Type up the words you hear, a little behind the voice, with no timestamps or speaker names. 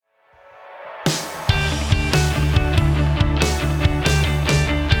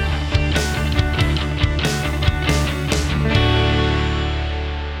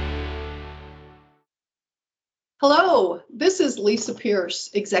Hello, this is Lisa Pierce,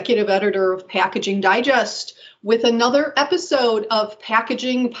 Executive Editor of Packaging Digest, with another episode of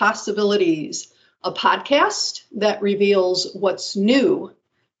Packaging Possibilities, a podcast that reveals what's new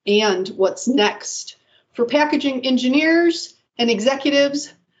and what's next for packaging engineers and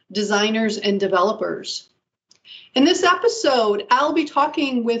executives, designers, and developers. In this episode, I'll be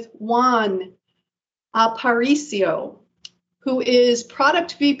talking with Juan Aparicio, who is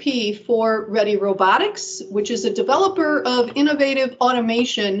Product VP for Ready Robotics, which is a developer of innovative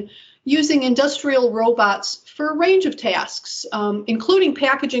automation using industrial robots for a range of tasks, including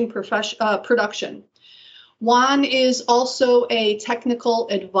packaging production. Juan is also a technical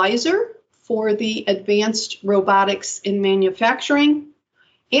advisor for the Advanced Robotics in Manufacturing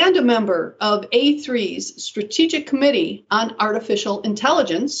and a member of A3's Strategic Committee on Artificial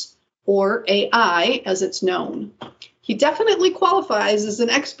Intelligence, or AI as it's known. He definitely qualifies as an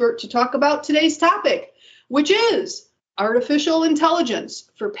expert to talk about today's topic, which is artificial intelligence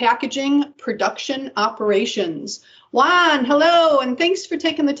for packaging production operations. Juan, hello, and thanks for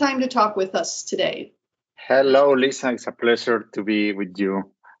taking the time to talk with us today. Hello, Lisa. It's a pleasure to be with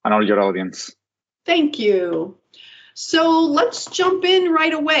you and all your audience. Thank you. So let's jump in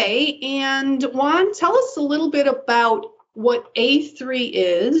right away. And Juan, tell us a little bit about what A3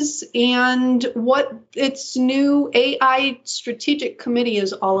 is and what its new AI Strategic Committee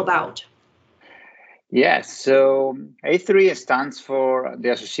is all about. Yes, so A3 stands for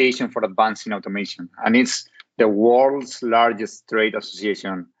the Association for Advancing Automation, and it's the world's largest trade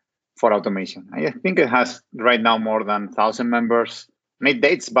association for automation. I think it has right now more than 1,000 members, and it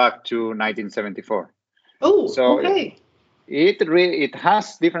dates back to 1974. Oh, so okay. It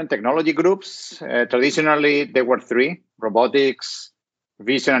has different technology groups. Traditionally, there were three: robotics,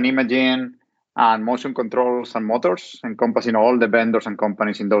 vision and imaging, and motion controls and motors, encompassing all the vendors and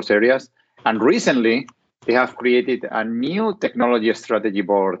companies in those areas. And recently, they have created a new technology strategy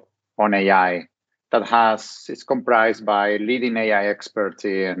board on AI that is comprised by leading AI experts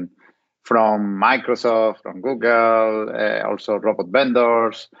from Microsoft, from Google, also robot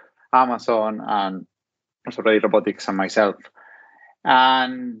vendors, Amazon, and also Ready Robotics and myself.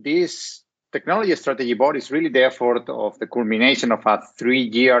 And this technology strategy board is really the effort of the culmination of a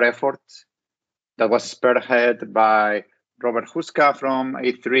 3-year effort that was spearheaded by Robert Huska from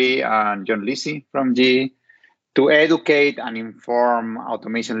A3 and John Lisi from GE to educate and inform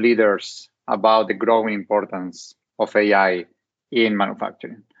automation leaders about the growing importance of AI in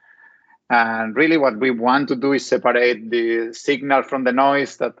manufacturing. And really what we want to do is separate the signal from the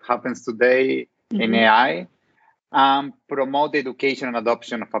noise that happens today in AI and promote the education and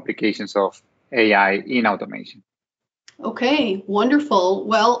adoption of applications of AI in automation. Okay, wonderful.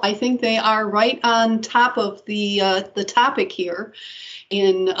 Well, I think they are right on top of the topic here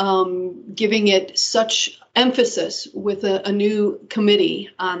in giving it such emphasis with a new committee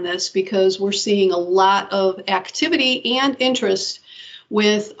on this, because we're seeing a lot of activity and interest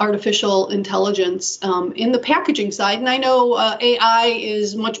with artificial intelligence in the packaging side. And I know AI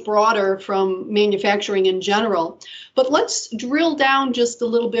is much broader from manufacturing in general. But let's drill down just a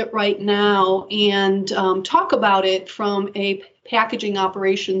little bit right now and talk about it from a packaging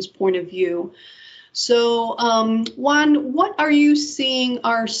operations point of view. So, Juan, what are you seeing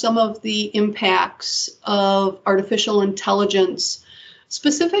are some of the impacts of artificial intelligence,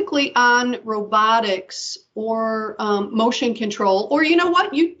 specifically on robotics or motion control, or you know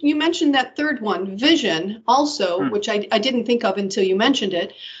what, you mentioned that third one, vision also, which I didn't think of until you mentioned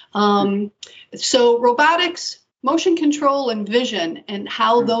it. So robotics, motion control, and vision, and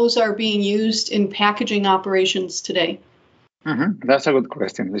how those are being used in packaging operations today. That's a good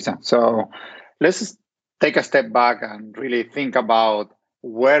question, Lisa. So let's take a step back and really think about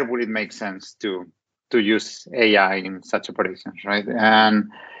where would it make sense to use AI in such operations, right?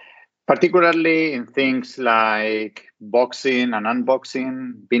 And particularly in things like boxing and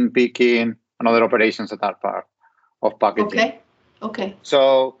unboxing, bin picking, and other operations that are part of packaging. Okay.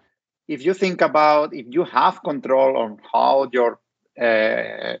 So if you think about, if you have control on how your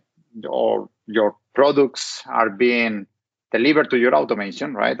products are being delivered to your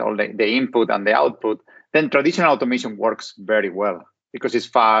automation, right? All the input and the output, then traditional automation works very well because it's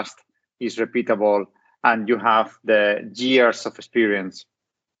fast, it's repeatable, and you have the years of experience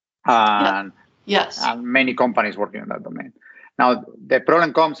and many companies working in that domain. Now, the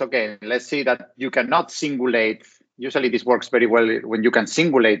problem comes, okay, let's see that you cannot singulate. Usually this works very well when you can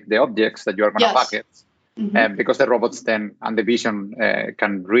singulate the objects that you are going to package, because the robots then and the vision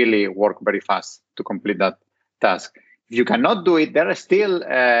can really work very fast to complete that task. If you cannot do it, there are still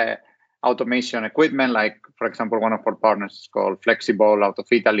automation equipment, like, for example, one of our partners is called Flexible out of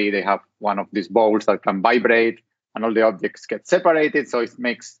Italy. They have one of these bowls that can vibrate and all the objects get separated, so it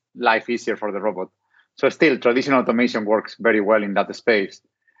makes life easier for the robot. So still, traditional automation works very well in that space.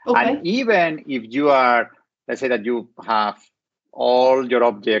 Okay. And even if you are, let's say that you have all your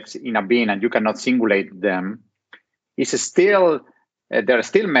objects in a bin and you cannot simulate them, it's still there are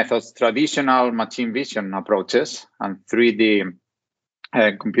still methods, traditional machine vision approaches and 3D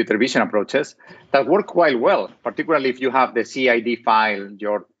computer vision approaches that work quite well, particularly if you have the CID file,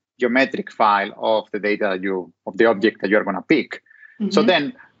 your geometric file of the data of the object that you're going to pick. Mm-hmm. So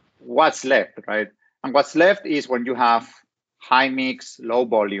then what's left, right? And what's left is when you have high mix, low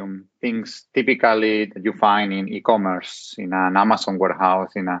volume things typically that you find in e-commerce, in an Amazon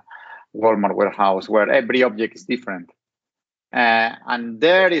warehouse, in a Walmart warehouse, where every object is different. And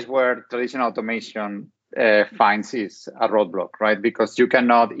there is where traditional automation finds is a roadblock, right? Because you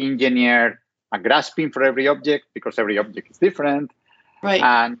cannot engineer a grasping for every object because every object is different. Right.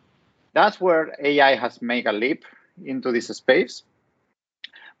 And that's where AI has made a leap into this space.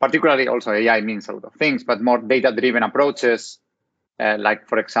 Particularly also AI means a lot of things, but more data-driven approaches, like,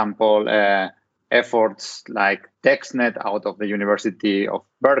 for example, efforts like TextNet out of the University of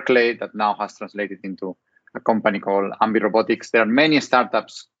Berkeley that now has translated into a company called Ambi Robotics. There are many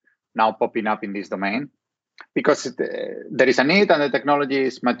startups now popping up in this domain because there is a need and the technology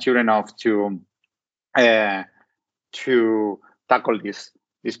is mature enough to tackle this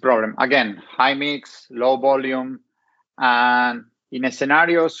problem. Again, high mix, low volume, and in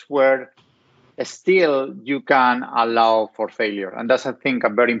scenarios where still you can allow for failure. And that's, I think, a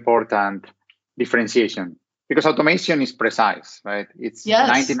very important differentiation because automation is precise, right? It's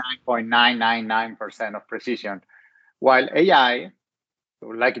 99.999% of precision, while AI,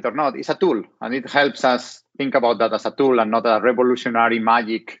 like it or not, is a tool, and it helps us think about that as a tool and not a revolutionary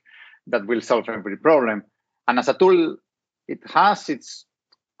magic that will solve every problem. And as a tool, it has its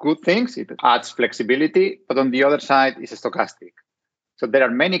good things. It adds flexibility, but on the other side, it's stochastic. So there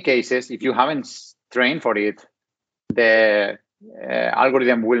are many cases, if you haven't trained for it, the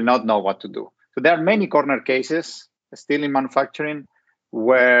algorithm will not know what to do. So there are many corner cases still in manufacturing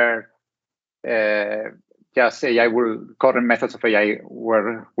where just current methods of AI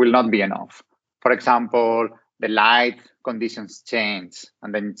will not be enough. For example, the light conditions change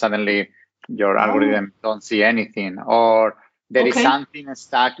and then suddenly your algorithm don't see anything, or there is something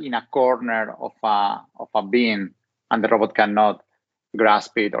stuck in a corner of a bin and the robot cannot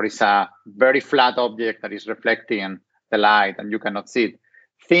grasp it, or it's a very flat object that is reflecting the light and you cannot see it.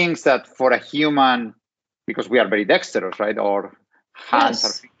 Things that for a human, because we are very dexterous, right? Or hands or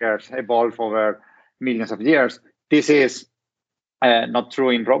fingers evolve over millions of years. This is not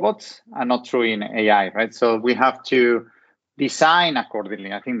true in robots and not true in AI, right? So we have to design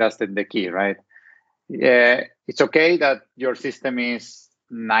accordingly. I think that's the key, right? It's okay that your system is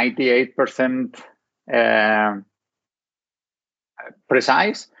 98%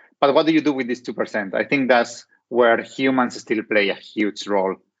 precise, but what do you do with this 2%? I think that's where humans still play a huge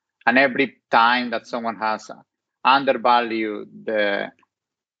role. And every time that someone has undervalued the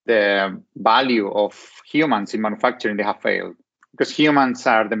value of humans in manufacturing, they have failed, because humans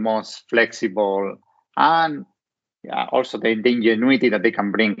are the most flexible and also the ingenuity that they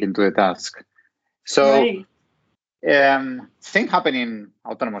can bring into the task. So things happen in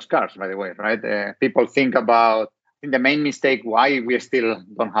autonomous cars, by the way, right? People think about, I think the main mistake why we still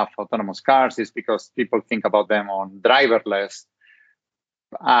don't have autonomous cars is because people think about them on driverless.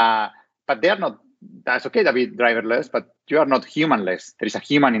 But they are not, that's okay to be driverless, but you are not humanless. There is a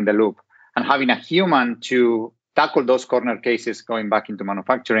human in the loop. And having a human to tackle those corner cases going back into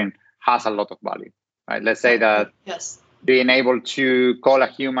manufacturing has a lot of value, right? Let's say that being able to call a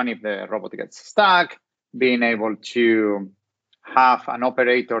human if the robot gets stuck, being able to have an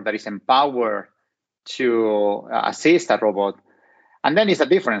operator that is empowered to assist a robot. And then it's a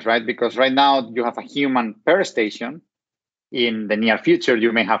difference, right? Because right now you have a human per station. In the near future,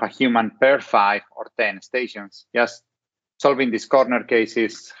 you may have a human per 5 or 10 stations. Just solving these corner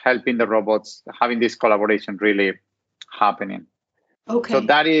cases, helping the robots, having this collaboration really happening. Okay. So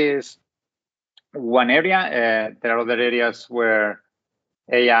that is one area. There are other areas where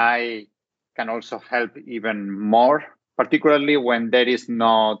AI can also help even more, particularly when there is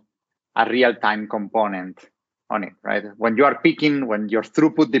not a real-time component on it, right? When you are picking, when your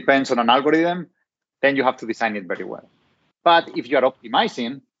throughput depends on an algorithm, then you have to design it very well. But if you are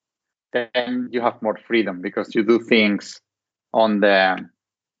optimizing, then you have more freedom because you do things on the,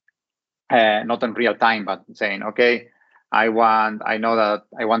 not in real time, but saying, okay, I know that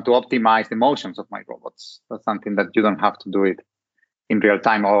I want to optimize the motions of my robots. That's something that you don't have to do it in real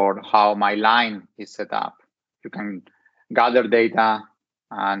time, or how my line is set up. You can gather data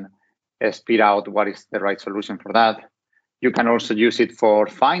and spit out what is the right solution for that. You can also use it for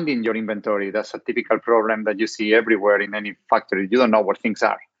finding your inventory. That's a typical problem that you see everywhere in any factory. You don't know where things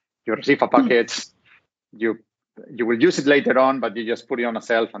are. You receive a package, you will use it later on, but you just put it on a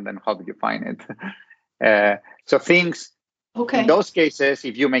shelf, and then how do you find it? So things, in those cases,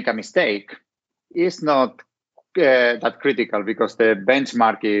 if you make a mistake, it's not that critical, because the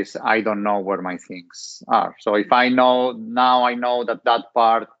benchmark is, I don't know where my things are. So if I know that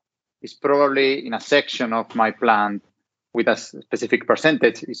part is probably in a section of my plant with a specific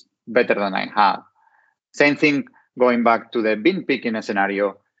percentage is better than I have. Same thing going back to the bin picking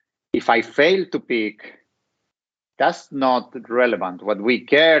scenario. If I fail to pick, that's not relevant. What we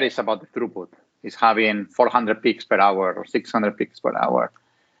care is about the throughput, is having 400 picks per hour or 600 picks per hour.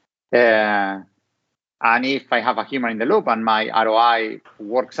 And if I have a human in the loop and my ROI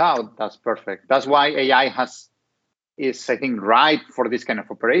works out, that's perfect. That's why AI is, I think, right for this kind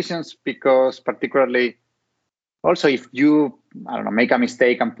of operations, because particularly also if you, make a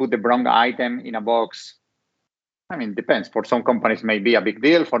mistake and put the wrong item in a box, it depends. For some companies, may be a big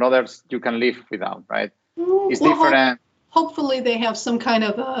deal. For others, you can live without, right? It's different. Hopefully they have some kind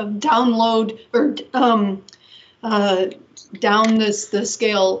of download or down the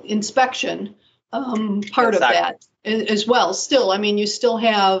scale inspection part of that as well. Still, you still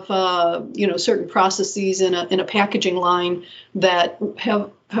have certain processes in a packaging line that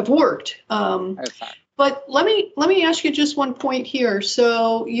have worked. But let me ask you just one point here.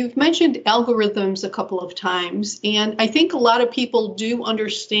 So you've mentioned algorithms a couple of times, and I think a lot of people do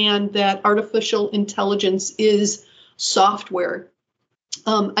understand that artificial intelligence is software.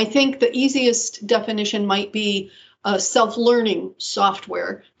 I think the easiest definition might be self-learning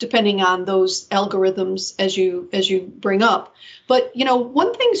software, depending on those algorithms as you bring up. But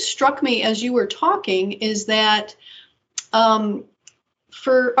one thing struck me as you were talking is that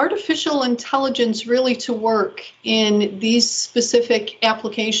for artificial intelligence really to work in these specific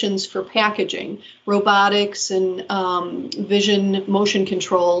applications for packaging, robotics and vision motion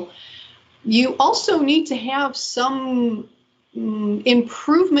control, you also need to have some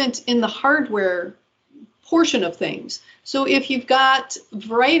improvement in the hardware portion of things. So if you've got a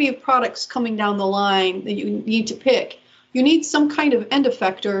variety of products coming down the line that you need to pick, you need some kind of end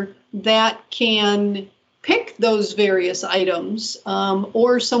effector that can pick those various items,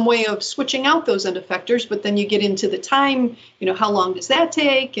 or some way of switching out those end effectors. But then you get into the time, how long does that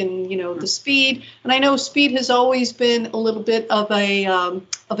take, and the speed. And I know speed has always been a little bit of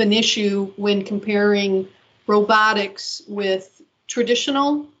an issue when comparing robotics with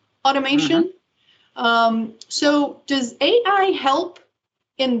traditional automation. So does AI help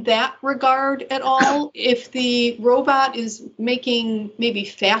in that regard at all? If the robot is making maybe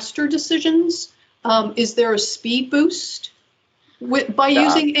faster decisions, is there a speed boost by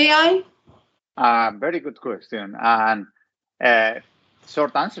using AI? Very good question. And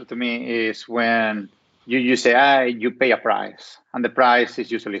short answer to me is, when you use AI, you pay a price, and the price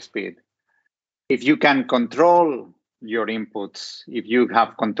is usually speed. If you can control your inputs, if you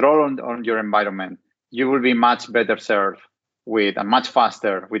have control on your environment, you will be much better served with and much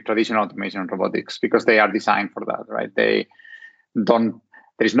faster with traditional automation and robotics, because they are designed for that, right? There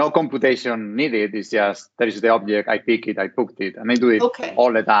is no computation needed. It's just, there is the object, I pick it, I cooked it, and I do it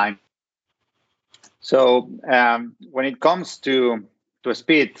all the time. So when it comes to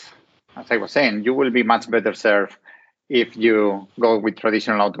speed, as I was saying, you will be much better served if you go with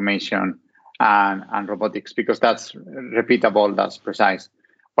traditional automation and robotics, because that's repeatable, that's precise.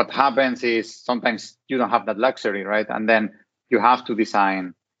 What happens is sometimes you don't have that luxury, right? And then you have to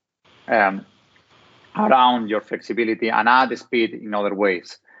design around your flexibility and add speed in other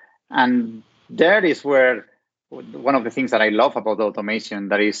ways. And there is where one of the things that I love about automation,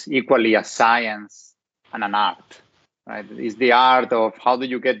 that is equally a science and an art, right? Is the art of how do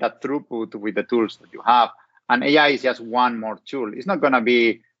you get that throughput with the tools that you have. And AI is just one more tool. It's not going to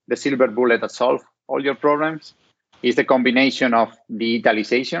be the silver bullet that solves all your problems. It's the combination of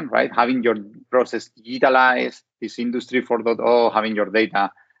digitalization, right? Having your process digitalized, this Industry 4.0, having your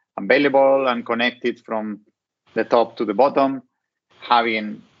data available and connected from the top to the bottom,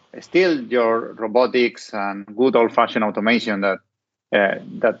 having still your robotics and good old-fashioned automation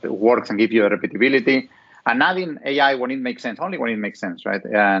that works and gives you the repeatability, and adding AI when it makes sense, only when it makes sense, right?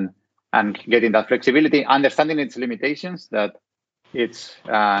 And getting that flexibility, understanding its limitations, that it's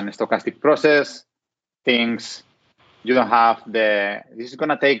a stochastic process, things you don't have this is going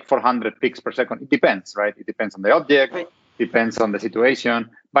to take 400 picks per second. It depends, right? It depends on the object, depends on the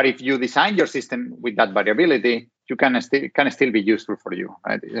situation. But if you design your system with that variability, you can still be useful for you,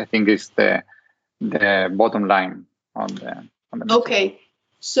 right? I think it's the bottom line on the Okay.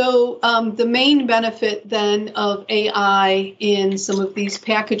 So the main benefit then of AI in some of these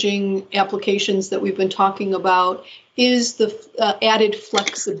packaging applications that we've been talking about is the added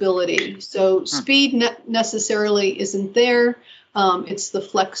flexibility. So speed necessarily isn't there. It's the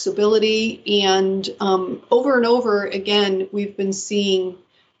flexibility. And over again, we've been seeing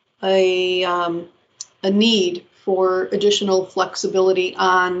a need for additional flexibility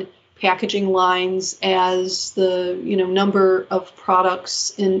on packaging lines as the number of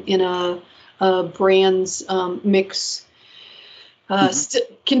products in a brand's mix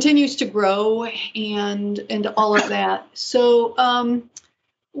continues to grow and all of that. So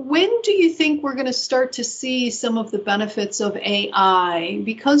when do you think we're going to start to see some of the benefits of AI?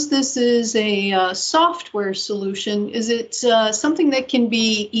 Because this is a software solution, is it something that can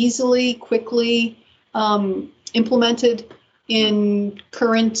be easily, quickly implemented in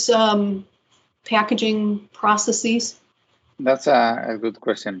current packaging processes? That's a good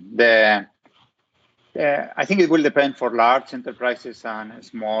question. I think it will depend for large enterprises and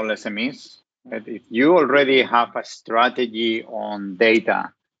small SMEs. But if you already have a strategy on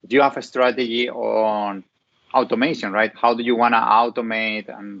data, if you have a strategy on automation, right? How do you want to automate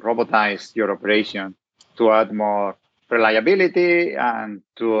and robotize your operation to add more reliability and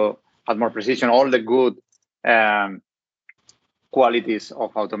to add more precision, all the good qualities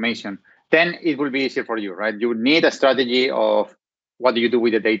of automation, then it will be easier for you, right? You need a strategy of what do you do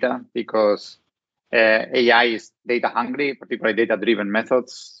with the data, because AI is data hungry, particularly data-driven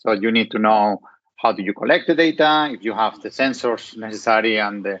methods. So you need to know how do you collect the data, if you have the sensors necessary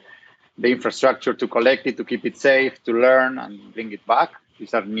and the infrastructure to collect it, to keep it safe, to learn and bring it back.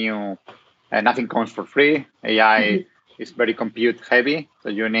 These are new, nothing comes for free. AI is very compute heavy, so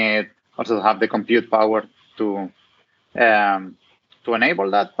you need also to have the compute power to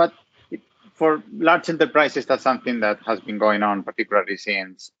enable that. But for large enterprises, that's something that has been going on, particularly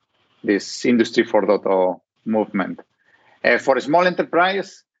since this Industry 4.0 movement. For a small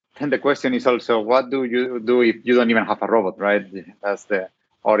enterprise, then the question is also, what do you do if you don't even have a robot, right?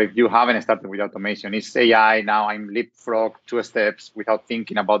 Or if you haven't started with automation. Is AI now I'm leapfrog 2 steps without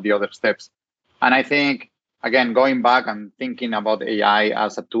thinking about the other steps? And I think, again, going back and thinking about AI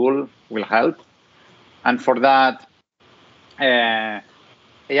as a tool will help. And for that, AI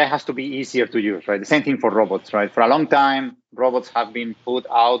has to be easier to use, right? The same thing for robots, right? For a long time, robots have been kept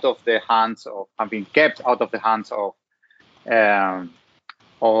out of the hands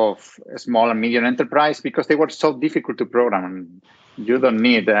of small and medium enterprise because they were so difficult to program. You don't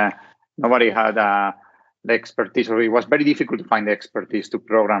need, nobody had the expertise, or it was very difficult to find the expertise to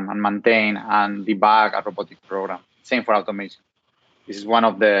program and maintain and debug a robotic program. Same for automation. This is one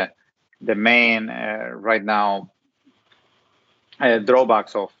of the main, right now,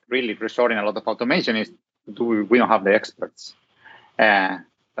 drawbacks of really restoring a lot of automation is we don't have the experts that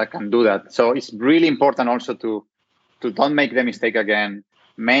can do that. So it's really important also to don't make the mistake again,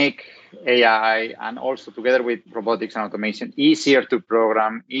 make AI and also together with robotics and automation easier to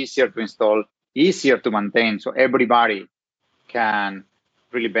program, easier to install, easier to maintain, so everybody can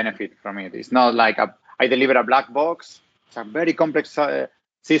really benefit from it. It's not like I deliver a black box. It's a very complex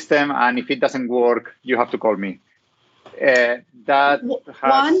system, and if it doesn't work, you have to call me.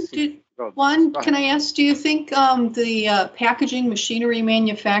 Juan, can I ask, do you think the packaging machinery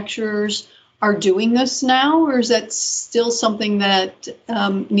manufacturers are doing this now, or is that still something that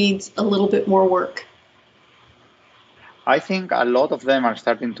needs a little bit more work? I think a lot of them are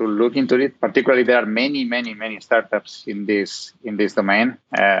starting to look into it. Particularly, there are many startups in this domain.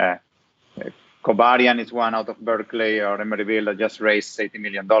 Covariant is one out of Berkeley or Emeryville that just raised $80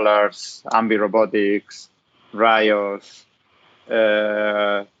 million. Ambi Robotics, Rios,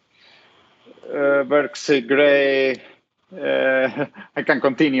 Berkshire Grey. I can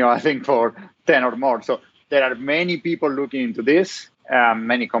continue, I think, for 10 or more. So there are many people looking into this,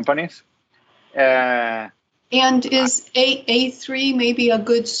 many companies. And is A3 maybe a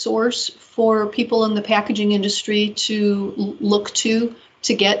good source for people in the packaging industry to look to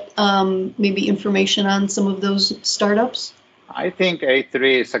get maybe information on some of those startups? I think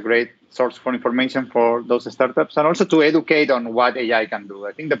A3 is a great source for information for those startups and also to educate on what AI can do.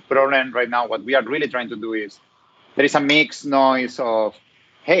 I think the problem right now, what we are really trying to do is there is a mixed noise of,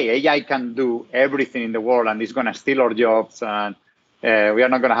 hey, AI can do everything in the world and it's going to steal our jobs and we are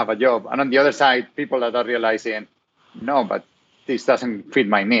not going to have a job. And on the other side, people that are realizing, no, but this doesn't fit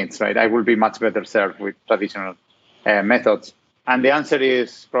my needs, right? I will be much better served with traditional methods. And the answer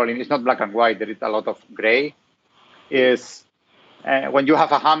is probably, it's not black and white. There is a lot of gray. Is when you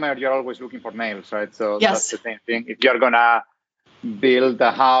have a hammer, you're always looking for nails, right? So That's the same thing. If you're going to build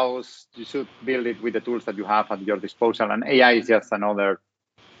a house, you should build it with the tools that you have at your disposal. And AI is just another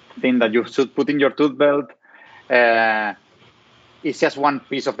thing that you should put in your tool belt is just one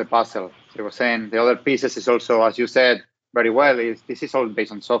piece of the puzzle. So I was saying the other pieces is also, as you said very well, is this is all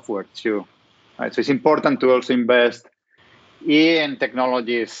based on software too. Right? So it's important to also invest in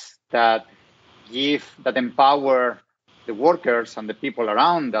technologies that empower the workers and the people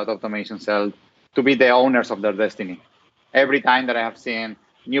around that automation cell to be the owners of their destiny. Every time that I have seen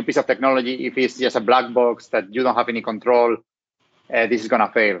new piece of technology, if it's just a black box that you don't have any control, this is going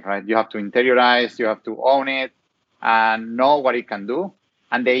to fail, right? You have to interiorize, you have to own it and know what it can do.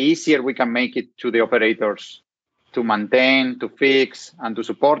 And the easier we can make it to the operators to maintain, to fix, and to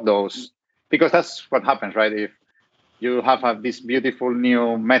support those, because that's what happens, right? If you have this beautiful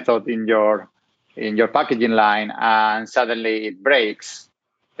new method in your packaging line and suddenly it breaks,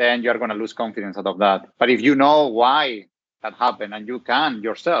 then you're going to lose confidence out of that. But if you know why that happened and you can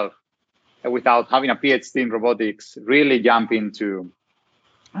yourself, without having a PhD in robotics, really jump into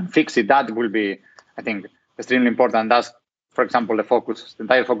and fix it, that will be, I think, extremely important. That's, for example, the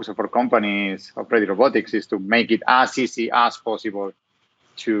entire focus of our companies of Ready Robotics is to make it as easy as possible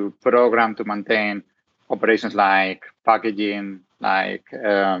to program, to maintain operations like packaging, like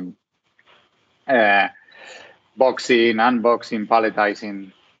boxing, unboxing,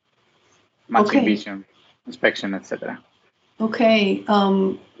 palletizing, machine vision, inspection, etc. Okay,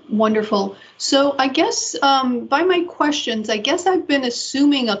 wonderful. So I guess by my questions, I guess I've been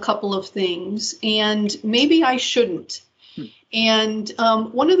assuming a couple of things, and maybe I shouldn't. And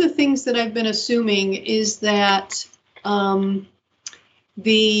one of the things that I've been assuming is that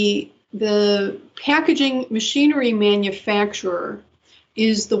the packaging machinery manufacturer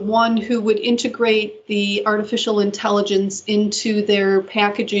is the one who would integrate the artificial intelligence into their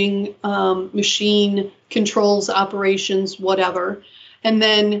packaging machine controls, operations, whatever. And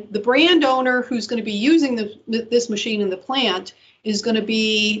then the brand owner who's going to be using this machine in the plant is going to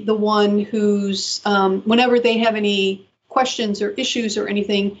be the one who's, whenever they have any questions or issues or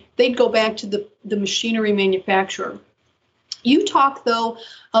anything, they'd go back to the machinery manufacturer. You talk, though,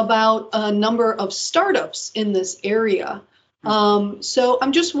 about a number of startups in this area. So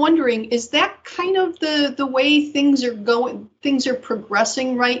I'm just wondering, is that kind of the way things are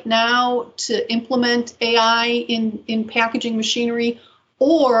progressing right now to implement AI in packaging machinery?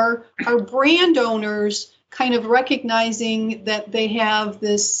 Or are brand owners kind of recognizing that they have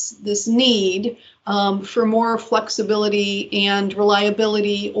this need for more flexibility and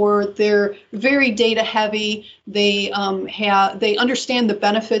reliability, or they're very data heavy? They understand the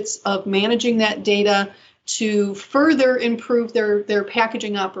benefits of managing that data to further improve their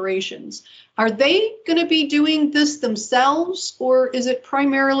packaging operations. Are they going to be doing this themselves, or is it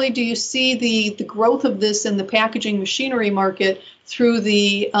primarily, do you see the growth of this in the packaging machinery market through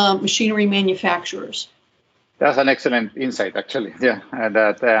the machinery manufacturers? That's an excellent insight, actually. Yeah,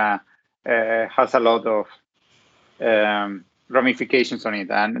 that has a lot of ramifications on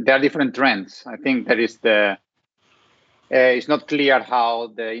it, and there are different trends. I think there is it's not clear how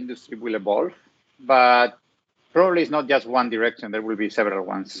the industry will evolve, but probably it's not just one direction. There will be several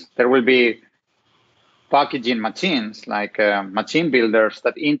ones. There will be packaging machines, like machine builders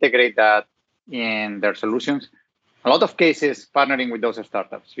that integrate that in their solutions. A lot of cases partnering with those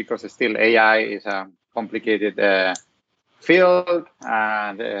startups, because still AI is a complicated field,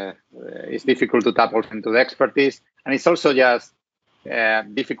 and it's difficult to tap also into the expertise. And it's also just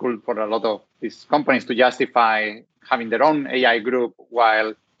difficult for a lot of these companies to justify having their own AI group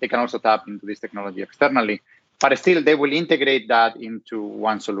while they can also tap into this technology externally. But still, they will integrate that into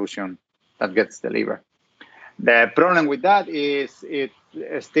one solution that gets delivered. The problem with that is it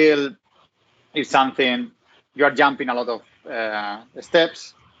still is something you are jumping a lot of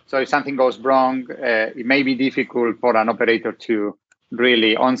steps. So if something goes wrong, it may be difficult for an operator to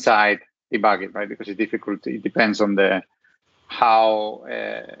really on-site debug it, right? Because it's difficult. It depends on how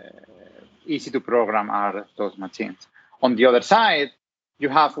easy to program are those machines. On the other side, you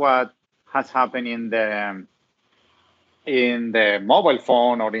have what has happened in the mobile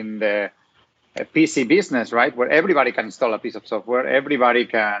phone or in the PC business, right? Where everybody can install a piece of software.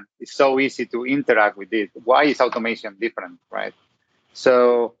 It's so easy to interact with it. Why is automation different, right?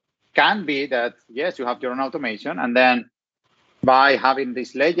 So can be that, yes, you have your own automation, and then by having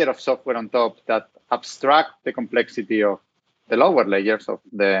this layer of software on top that abstract the complexity of the lower layers of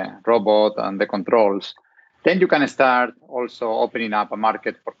the robot and the controls, then you can start also opening up a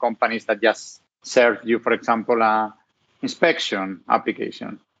market for companies that just serve you, for example, an inspection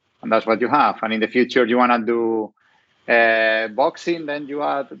application. And that's what you have. And in the future, you want to do boxing, then you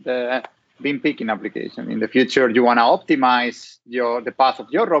add the beam picking application. In the future, you want to optimize the path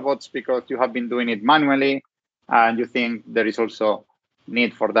of your robots because you have been doing it manually, and you think there is also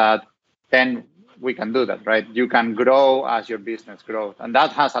need for that, then we can do that, right? You can grow as your business grows. And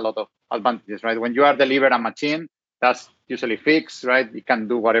that has a lot of advantages, right? When you are delivering a machine, that's usually fixed, right? You can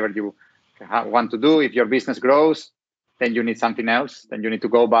do whatever you want to do. If your business grows, then you need something else. Then you need to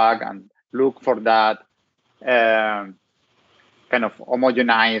go back and look for that kind of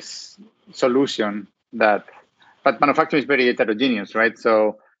homogenized solution but manufacturing is very heterogeneous, right?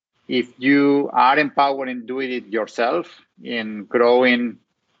 So if you are empowering doing it yourself in growing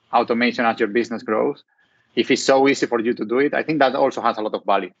automation as your business grows, if it's so easy for you to do it, I think that also has a lot of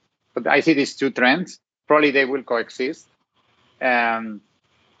value. But I see these two trends, probably they will coexist. And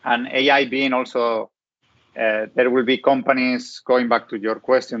AI being also, there will be companies, going back to your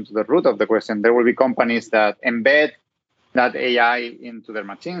question, to the root of the question, there will be companies that embed that AI into their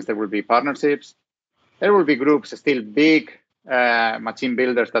machines. There will be partnerships. There will be groups, still big machine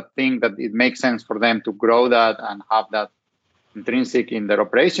builders that think that it makes sense for them to grow that and have that intrinsic in their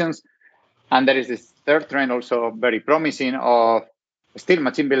operations. And there is this third trend also very promising of still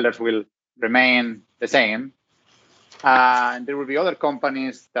machine builders will remain the same. And there will be other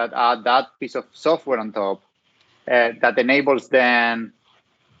companies that add that piece of software on top that enables then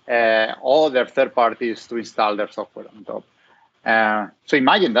all their third parties to install their software on top. So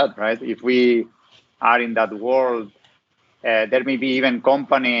imagine that, right? If we are in that world, there may be even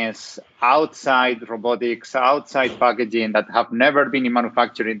companies outside robotics, outside packaging that have never been in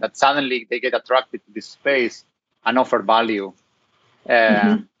manufacturing that suddenly they get attracted to this space and offer value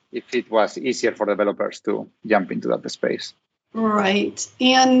if it was easier for developers to jump into that space. Right.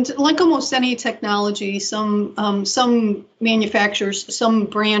 And like almost any technology, some manufacturers, some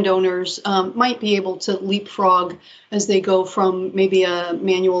brand owners might be able to leapfrog as they go from maybe a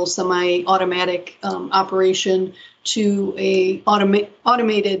manual semi-automatic operation to a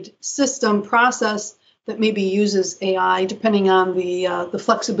automated system process that maybe uses AI, depending on the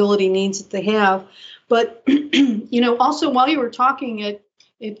flexibility needs that they have. But, also while you were talking,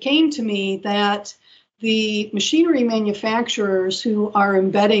 it came to me that the machinery manufacturers who are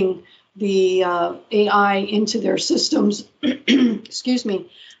embedding the AI into their systems, excuse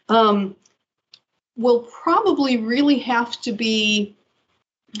me, will probably really have to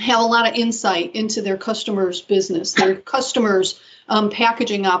have a lot of insight into their customers' business, their customers'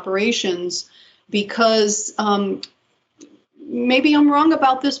 packaging operations, because maybe I'm wrong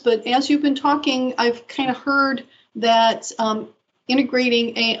about this, but as you've been talking, I've kind of heard that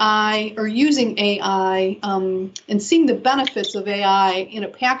integrating AI or using AI and seeing the benefits of AI in a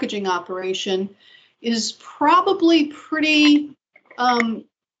packaging operation is probably pretty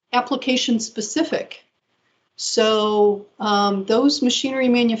application specific. So those machinery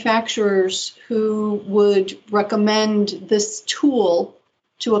manufacturers who would recommend this tool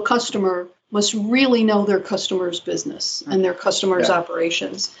to a customer must really know their customer's business and their customer's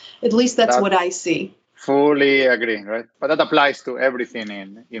operations. At least that's what I see. Fully agree, right? But that applies to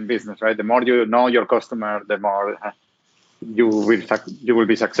everything in business, right? The more you know your customer, the more you will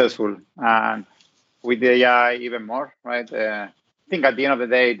be successful. And with the AI, even more, right? I think at the end of the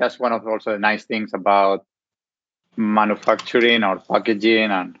day, that's one of also the nice things about manufacturing or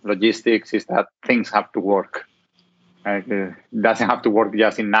packaging and logistics is that things have to work. Right? It doesn't have to work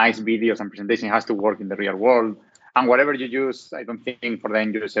just in nice videos and presentation. It has to work in the real world. And whatever you use, I don't think for the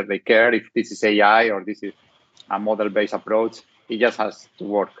end user they care if this is AI or this is a model-based approach. It just has to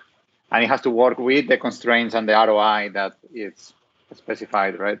work. And it has to work with the constraints and the ROI that is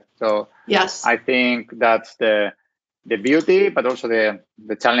specified, right? So yes, I think that's the beauty, but also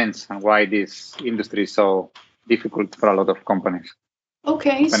the challenge and why this industry is so difficult for a lot of companies.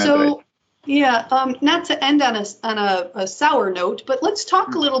 Okay, so not to end on a sour note, but let's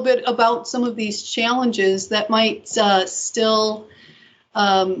talk a little bit about some of these challenges that might still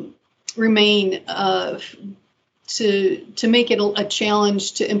remain to make it a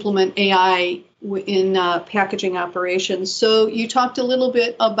challenge to implement AI in packaging operations. So you talked a little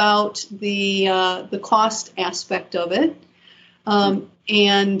bit about the cost aspect of it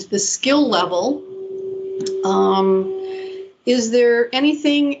and the skill level. Is there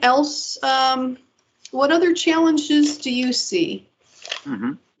anything else? What other challenges do you see?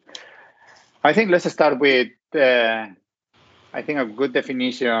 Mm-hmm. I think let's start with, I think a good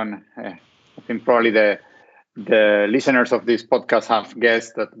definition. I think probably the listeners of this podcast have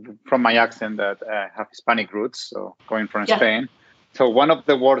guessed that from my accent that I have Hispanic roots, so going from Spain. So one of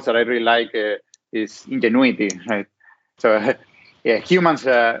the words that I really like is ingenuity, right? So humans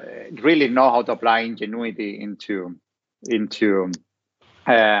really know how to apply ingenuity into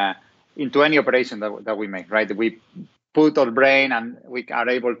any operation that we make, right? We put our brain and we are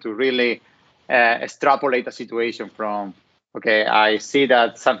able to really extrapolate a situation from Okay, I see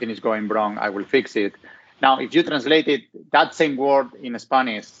that something is going wrong, I will fix it. Now, if you translate it, that same word in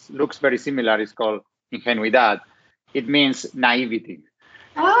Spanish looks very similar. It's called ingenuidad. It means naivety.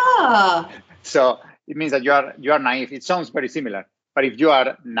 So it means that you are naive. It sounds very similar. But if you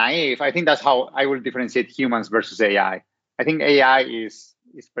are naive, I think that's how I will differentiate humans versus AI. I think AI is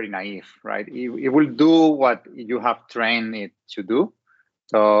very naive, right? It will do what you have trained it to do.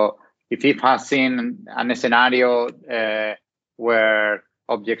 So if it has seen a scenario where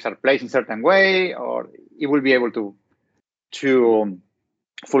objects are placed in a certain way, or it will be able to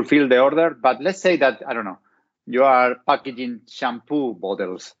fulfill the order. But let's say that, I don't know, you are packaging shampoo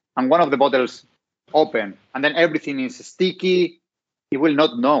bottles and one of the bottles open and then everything is sticky. It will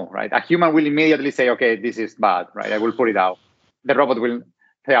not know, right? A human will immediately say, okay, this is bad, right? I will put it out. The robot will,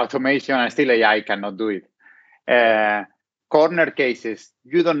 the automation, and still AI cannot do it. Corner cases,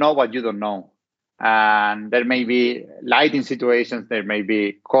 you don't know what you don't know. And there may be lighting situations, there may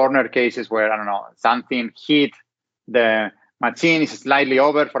be corner cases where, I don't know, something hit the machine is slightly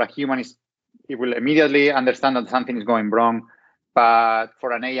over. For a human, it will immediately understand that something is going wrong. But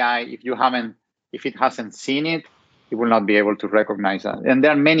for an AI, if it hasn't seen it, it will not be able to recognize that. And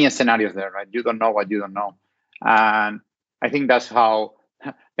there are many scenarios there, right? You don't know what you don't know. And I think that's how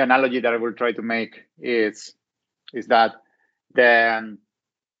the analogy that I will try to make is that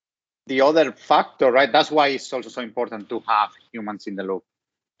the other factor, right? That's why it's also so important to have humans in the loop,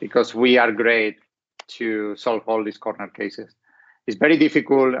 because we are great to solve all these corner cases. It's very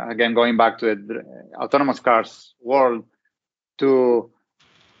difficult, again, going back to the autonomous cars world, to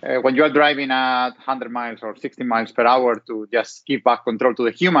when you are driving at 100 miles or 60 miles per hour, to just give back control to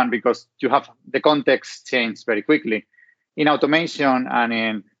the human, because you have the context change very quickly. In automation and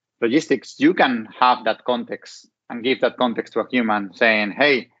in logistics, you can have that context and give that context to a human saying,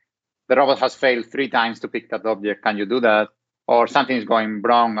 hey, the robot has failed 3 times to pick that object. Can you do that? Or something is going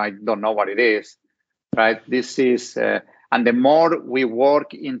wrong. I don't know what it is, right? This is, and the more we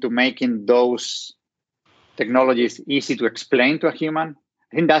work into making those technologies easy to explain to a human,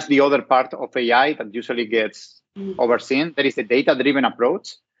 I think that's the other part of AI that usually gets overseen. There is a data-driven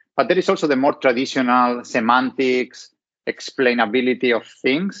approach, but there is also the more traditional semantics, explainability of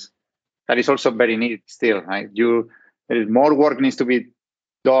things that is also very needed still, right? There is more work needs to be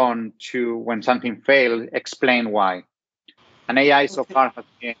done to, when something fails, explain why. And AI so far has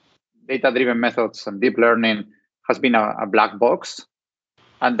been, data-driven methods and deep learning has been a black box,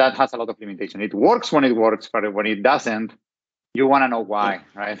 and that has a lot of limitation. It works when it works, but when it doesn't, you want to know why,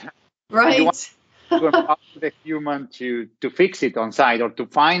 right? Right. You want to empower the human to fix it on site or to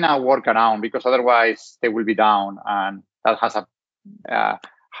find a workaround, because otherwise they will be down, and that has a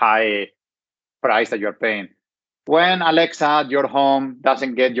high price that you're paying. When Alexa at your home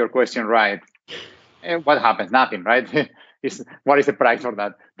doesn't get your question right, what happens? Nothing, right? What is the price for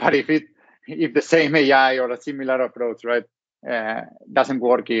that? But if the same AI or a similar approach, right, doesn't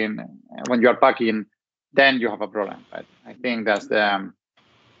work when you are packing, then you have a problem, right? I think that's the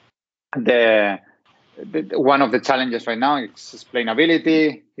one of the challenges right now. It's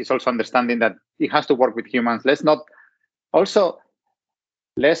explainability. It's also understanding that it has to work with humans. Let's not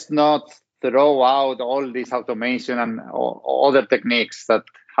throw out all this automation and other techniques that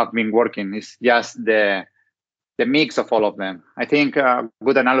have been working. It's just the mix of all of them. I think a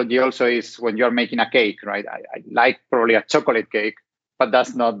good analogy also is when you're making a cake, right? I like probably a chocolate cake, but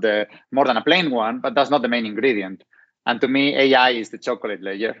that's not more than a plain one, but that's not the main ingredient. And to me, AI is the chocolate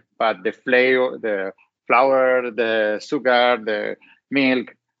layer, but the flavor, the flour, the sugar, the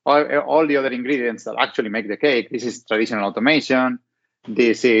milk, all the other ingredients that actually make the cake, this is traditional automation.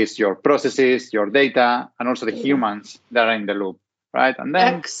 This is your processes, your data, and also the humans that are in the loop, right? And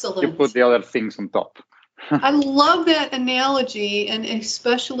then you put the other things on top. I love that analogy, and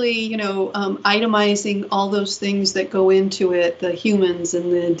especially, itemizing all those things that go into it, the humans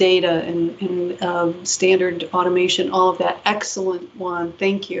and the data and standard automation, all of that. Excellent, Juan.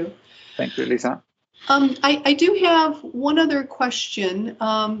 Thank you. Thank you, Lisa. I do have one other question.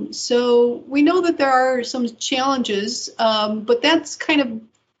 So we know that there are some challenges, but that's kind of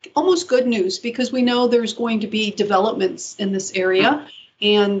almost good news, because we know there's going to be developments in this area.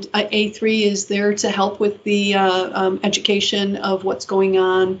 And A3 is there to help with the education of what's going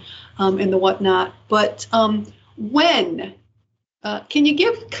on and the whatnot. But when? Can you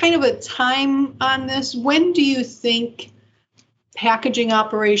give kind of a time on this? When do you think packaging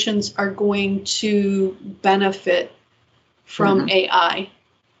operations are going to benefit from AI?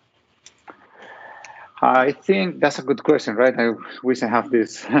 I think that's a good question, right? I wish I have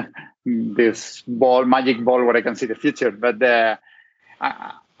this magic ball where I can see the future. But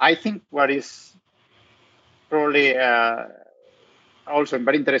I think what is probably also a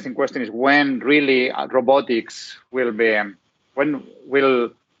very interesting question is when really robotics will be, when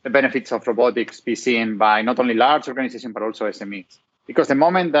will the benefits of robotics be seen by not only large organizations, but also SMEs? Because the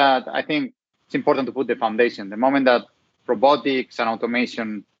moment that, I think it's important to put the foundation, the moment that robotics and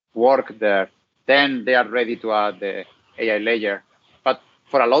automation work there, then they are ready to add the AI layer. But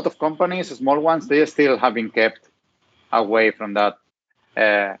for a lot of companies, small ones, they still have been kept away from that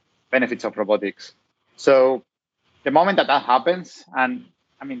benefits of robotics. So the moment that happens, and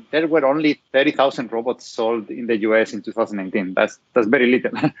I mean, there were only 30,000 robots sold in the US in 2019. That's very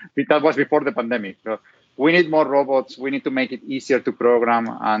little. That was before the pandemic. So we need more robots. We need to make it easier to program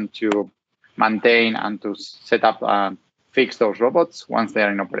and to maintain and to set up and fix those robots once they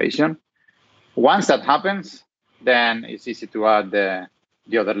are in operation. Once that happens, then it's easy to add the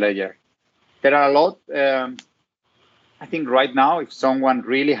other layer. There are a lot. I think right now, if someone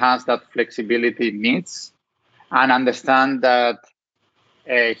really has that flexibility needs and understand that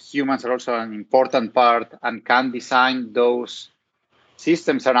humans are also an important part and can design those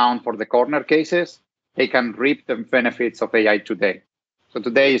systems around for the corner cases, they can reap the benefits of AI today. So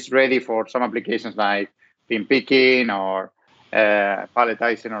today is ready for some applications like bin picking or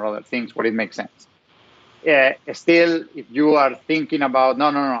palletizing or other things where it makes sense. Still, if you are thinking about, no,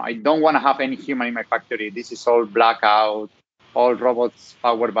 I don't want to have any human in my factory. This is all blackout, all robots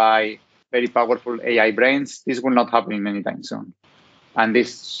powered by very powerful AI brains. This will not happen anytime soon. And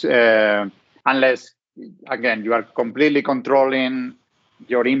this, unless, again, you are completely controlling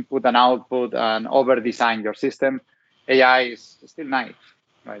your input and output and over-design your system, AI is still naive,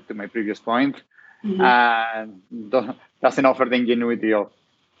 right, to my previous point, and doesn't offer the ingenuity of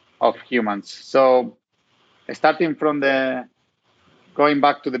humans. So starting from going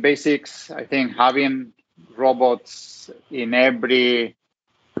back to the basics, I think having robots in every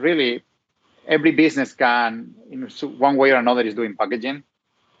business can, in one way or another, is doing packaging,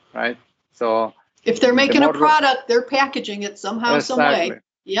 right? So if they're making a product, they're packaging it somehow, some way.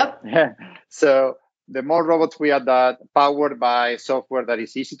 Yep. Yeah. So the more robots we add that powered by software that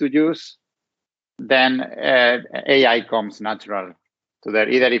is easy to use, then AI comes natural to there.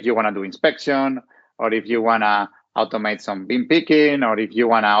 Either if you want to do inspection, or if you want to automate some bin picking, or if you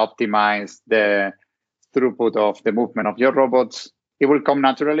want to optimize the throughput of the movement of your robots, it will come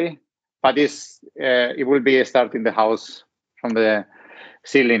naturally. But it will be starting the house from the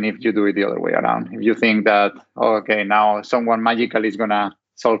ceiling if you do it the other way around. If you think that, oh, okay, now someone magically is going to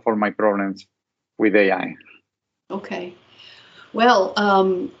solve all my problems with AI. Okay. Well,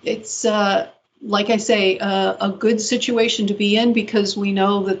 it's, like I say, a good situation to be in because we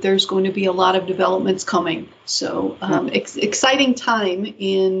know that there's going to be a lot of developments coming. So exciting time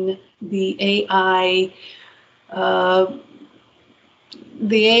in the AI.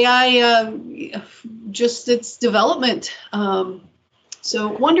 Just its development. So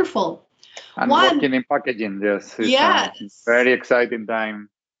wonderful. And working in packaging, yes. It's a very exciting time.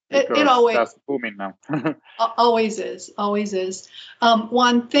 It always, that's booming now. always is.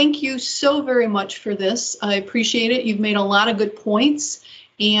 Juan, thank you so very much for this. I appreciate it. You've made a lot of good points,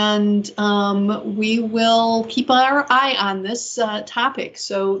 and we will keep our eye on this topic.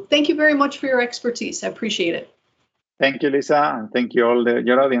 So thank you very much for your expertise. I appreciate it. Thank you, Lisa, and thank you all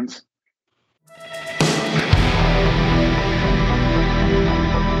your audience.